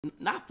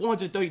Not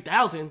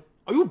 430,000.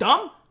 Are you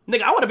dumb?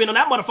 Nigga, I would have been on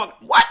that motherfucker.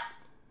 What?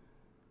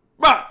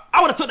 Bruh,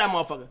 I would have took that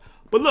motherfucker.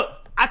 But look,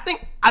 I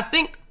think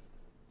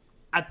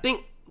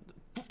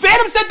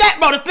Phantom said that,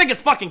 bro. This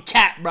nigga's fucking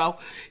cap, bro.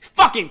 He's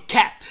fucking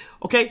cap.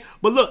 Okay?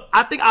 But look,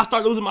 I think I'll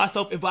start losing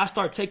myself if I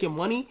start taking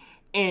money,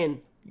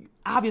 and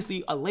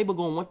obviously a label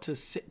gonna want you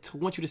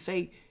to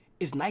say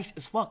it's nice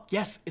as fuck.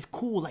 Yes, it's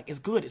cool, like it's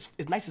good,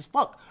 it's nice as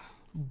fuck.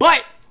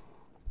 But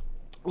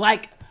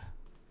like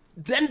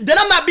then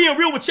I'm not being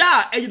real with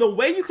y'all. And the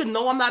way you can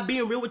know I'm not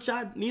being real with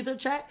y'all neither,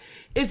 chat,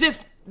 is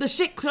if the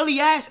shit clearly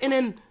ass and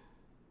then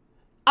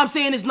I'm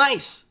saying it's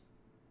nice.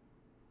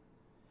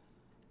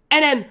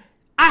 And then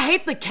I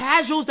hate the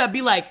casuals that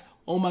be like,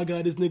 oh my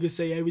god, this nigga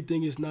say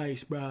everything is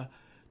nice, bruh.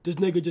 This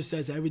nigga just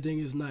says everything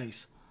is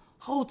nice.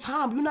 Whole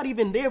time, you're not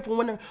even there for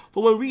when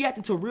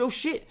reacting to real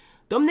shit.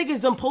 Them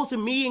niggas done posted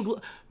me and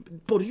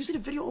bro, do you see the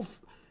video of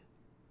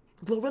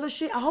Glorilla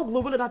shit? I hope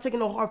Glorilla not taking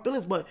no hard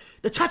feelings, but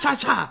the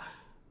cha-cha-cha.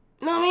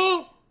 You know what I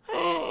mean?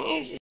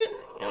 You know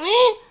what I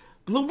mean?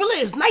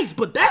 Glorilla is nice,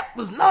 but that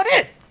was not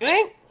it.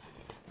 Eh?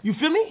 You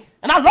feel me?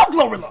 And I love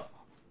Glorilla.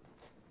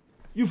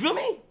 You feel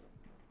me?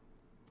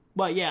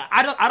 But yeah,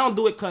 I don't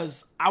do it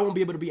because I won't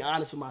be able to be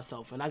honest with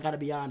myself, and I gotta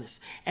be honest.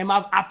 And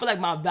I feel like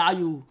my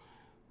value.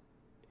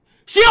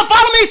 She don't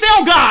follow me. Say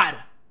oh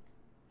God.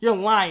 You're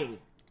lying.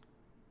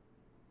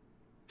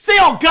 Say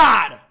oh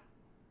God.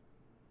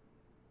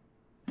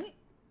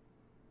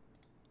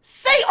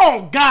 Say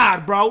oh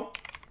God, bro.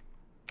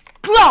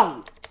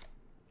 Glow.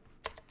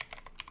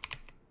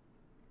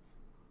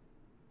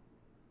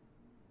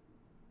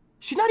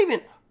 She's not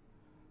even.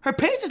 Her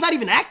page is not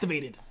even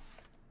activated.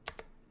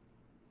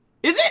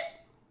 Is it?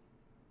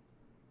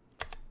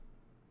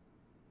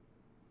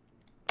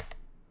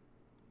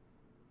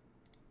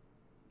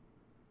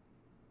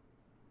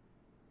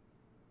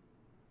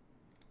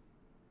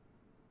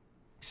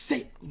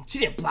 Say, she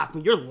didn't block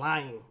me. You're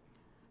lying.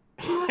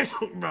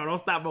 Bro, don't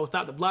stop, bro.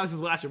 Stop. The blogs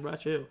is watching, bro.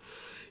 Chill.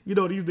 You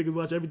know these niggas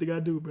watch everything I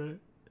do, bro.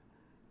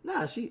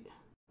 Nah, she...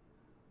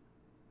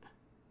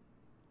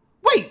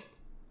 Wait.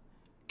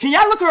 Can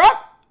y'all look her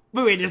up?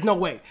 Wait, there's no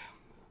way.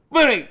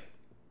 Wait,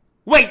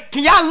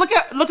 can y'all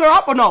look her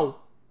up or no?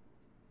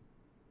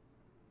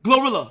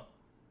 Glorilla.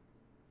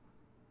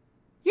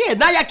 Yeah,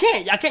 now y'all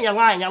can't. Y'all can't. Y'all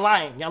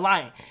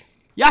lying.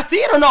 Y'all see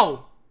it or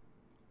no?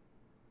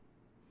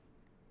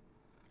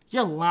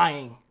 You're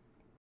lying.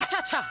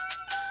 Cha-cha.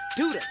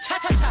 Do the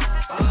cha-cha-cha.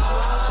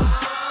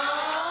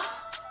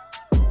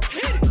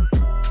 Hit it.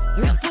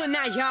 Left foot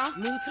now, y'all.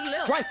 Move to the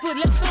left. Right foot,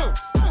 left stone.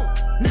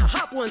 Now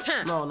hop one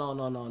time. No.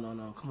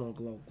 Come on,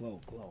 glow.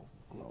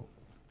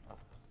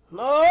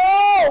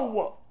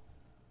 No!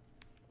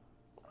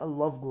 I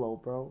love Glow,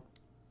 bro.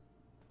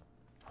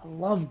 I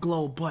love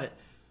Glow, but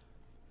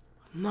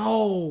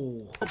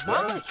no.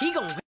 He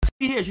gon'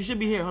 be here. She should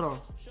be here. Hold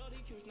on.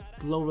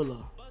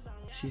 Glorilla.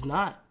 She's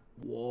not.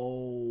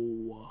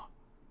 Whoa.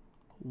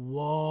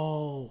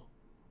 Glow.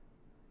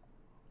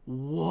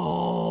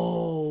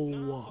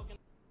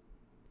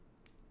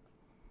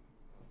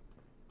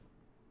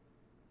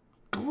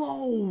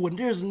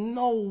 There's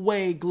no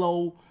way,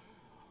 Glow.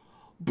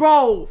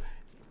 Bro,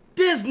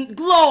 there's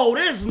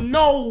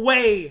no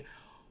way.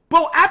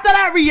 Bro, after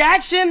that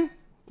reaction,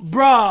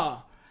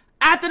 bruh,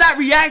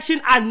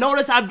 I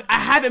noticed I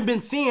haven't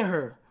been seeing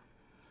her.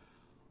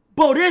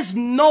 Bro, there's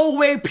no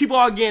way people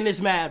are getting this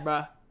mad,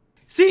 bruh.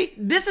 See,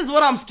 this is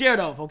what I'm scared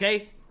of,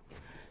 okay?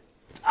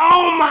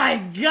 Oh my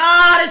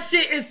god, this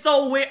shit is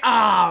so weird.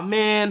 Ah,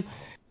 man.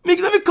 Let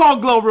me call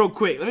Glow real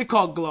quick. Let me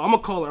call Glow. I'm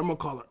gonna call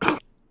her.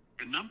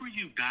 The number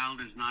you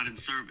dialed is not in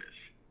service.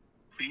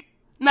 Please.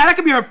 Nah, that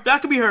could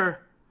be her.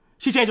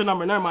 She changed her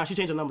number. Never mind. She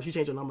changed her number. She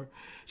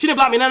didn't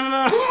block me. No.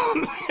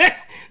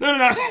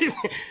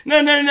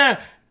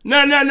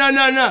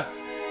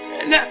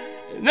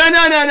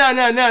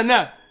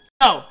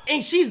 No.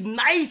 And she's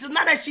nice. It's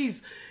not that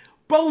she's...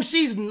 Bro,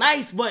 she's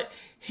nice, but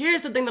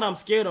here's the thing that I'm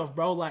scared of,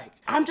 bro. Like,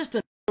 I'm just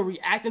a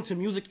reacting to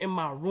music in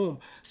my room.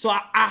 So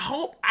I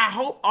hope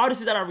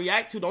artists that I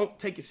react to don't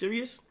take it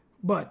serious.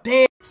 But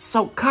damn.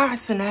 So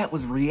Cenat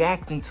was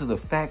reacting to the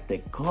fact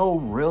that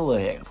Glorilla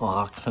had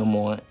blocked him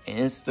on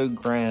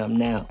Instagram.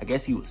 Now, I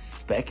guess he was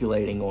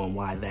speculating on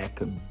why that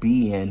could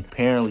be, and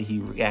apparently he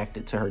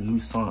reacted to her new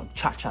song,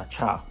 Cha Cha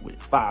Cha,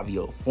 with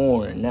Fabio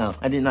Foreign. Now,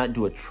 I did not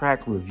do a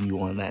track review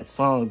on that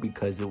song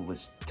because it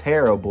was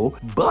terrible,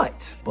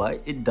 but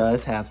it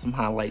does have some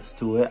highlights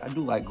to it. I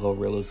do like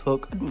Glorilla's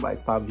hook. I do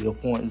like Fabio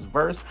Foreign's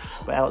verse,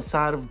 but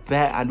outside of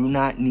that, I do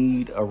not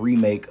need a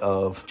remake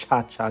of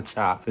Cha Cha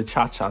Cha, the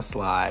Cha Cha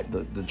slide,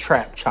 the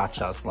trap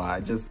cha-cha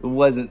slide. Just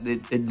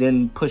it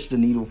didn't push the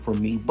needle for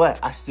me, but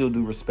I still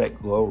do respect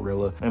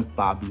Glorilla and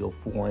Fabio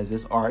Foreign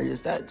as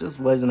artists. That just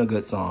wasn't a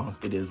good song.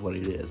 It is what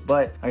it is.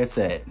 But like I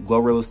said,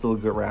 Glorilla's still a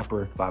good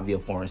rapper. Fabio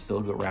Foreign's still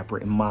a good rapper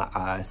in my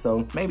eyes.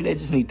 So maybe they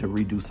just need to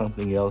redo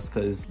something else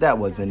because that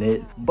wasn't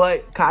it.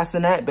 But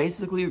Cenat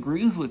basically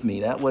agrees with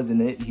me. That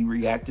wasn't it. He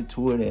reacted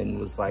to it and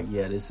was like,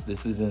 yeah,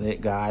 this isn't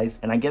it, guys.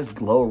 And I guess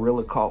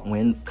Glorilla caught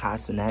wind of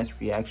Cenat's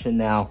reaction.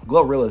 Now,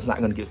 Glorilla's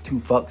not gonna give two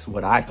fucks asks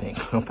what I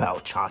think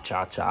about Cha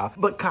Cha Cha.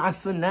 But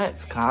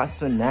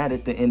Cenat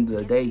at the end of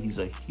the day, he's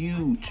a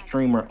huge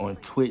streamer on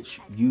Twitch,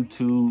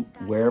 YouTube,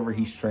 wherever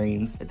he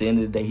streams. At the end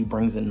of the day, he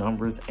brings in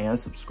numbers and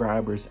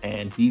subscribers,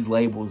 and these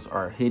labels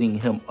are hitting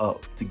him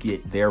up to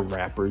get their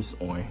rappers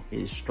on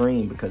his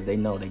stream because they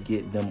know they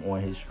get them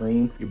on his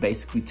stream. You're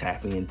basically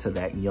tapping into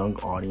that young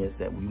audience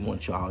that we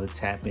want y'all to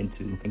tap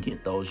into and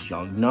get those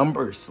young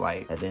numbers,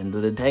 like, at the end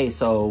of the day.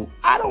 So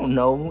I don't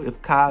know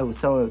if Kai was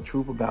telling the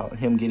truth about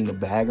him getting a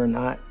bag or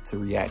not to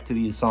react to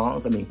these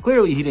songs. I mean,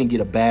 clearly he didn't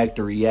get a bag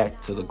to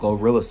react to the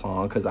Glorilla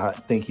song, because I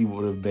think he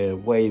would have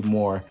been way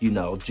more, you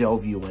know,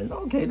 jovial and,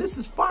 okay, this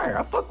is fire,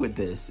 I fuck with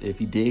this, if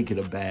he did get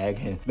a bag.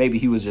 And maybe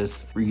he was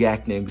just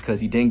reacting because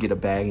he didn't get a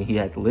bag and he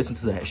had to listen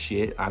to that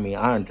shit. I mean,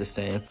 I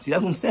understand. See,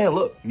 that's what I'm saying.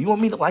 Look, if you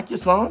want me to like your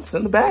song,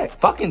 send the bag.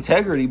 Fuck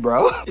integrity,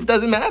 bro. It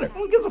doesn't matter.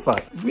 Who gives a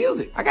fuck? It's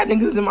music. I got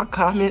niggas in my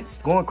comments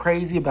going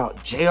crazy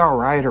about J.R.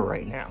 Ryder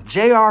right now.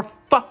 J.R.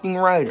 fucking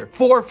Ryder,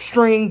 4th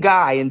string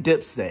guy in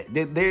Dipset.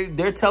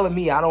 They're telling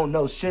me I don't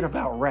know shit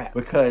about rap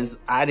because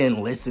I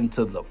didn't listen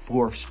to the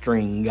 4th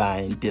string guy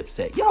in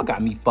Dipset. Y'all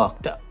got me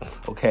fucked up,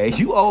 okay?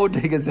 You old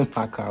niggas in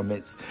my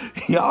comments,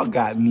 y'all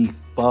got me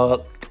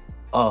fucked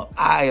up.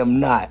 I am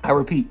not. I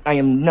repeat, I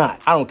am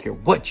not. I don't care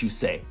what you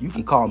say. You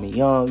can call me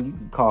young. You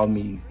can call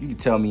me, you can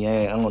tell me,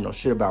 hey, I don't know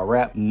shit about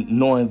rap.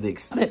 Knowing the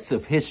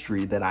extensive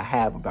history that I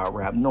have about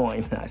rap,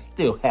 knowing that I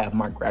still have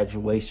my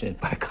Graduation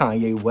by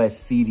Kanye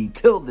West CD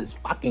till this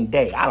fucking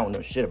day. I don't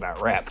know shit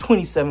about rap.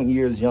 27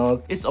 years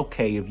young. It's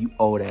okay if you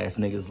old ass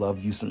niggas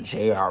love you some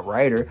J.R.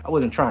 Ryder. I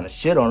wasn't trying to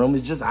shit on him.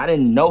 It's just I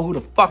didn't know who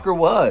the fucker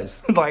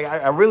was. Like,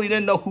 I really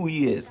didn't know who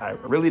he is. I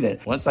really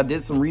didn't. Once I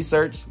did some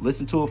research,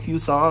 listened to a few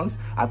songs,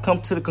 I've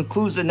come to the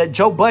conclusion that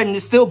Joe Budden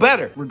is still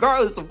better.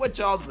 Regardless of what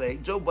y'all say,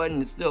 Joe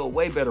Budden is still a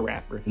way better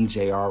rapper than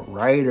J.R.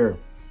 Ryder.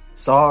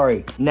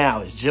 Sorry.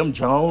 Now, is Jim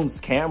Jones,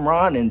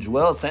 Cameron, and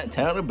Joel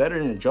Santana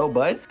better than Joe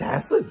Budden?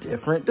 That's a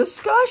different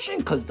discussion,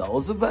 because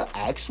those are the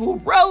actual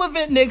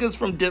relevant niggas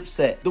from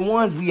Dipset. The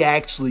ones we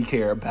actually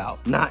care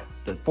about, not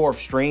the 4th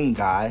string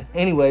guy.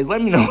 Anyways,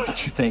 let me know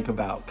what you think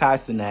about Kai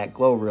Cenat,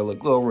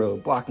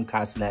 Glorilla blocking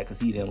Kai Cenat because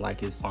he didn't like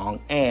his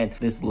song, and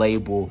this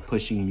label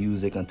pushing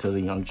music until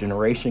the young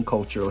generation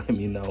culture. Let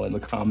me know in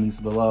the comments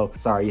below.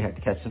 Sorry you had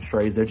to catch some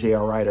strays there,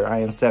 J.R. Ryder. I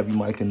am Savvy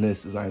Mike, and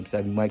this is I Am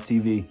Savvy Mike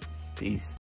TV. Peace.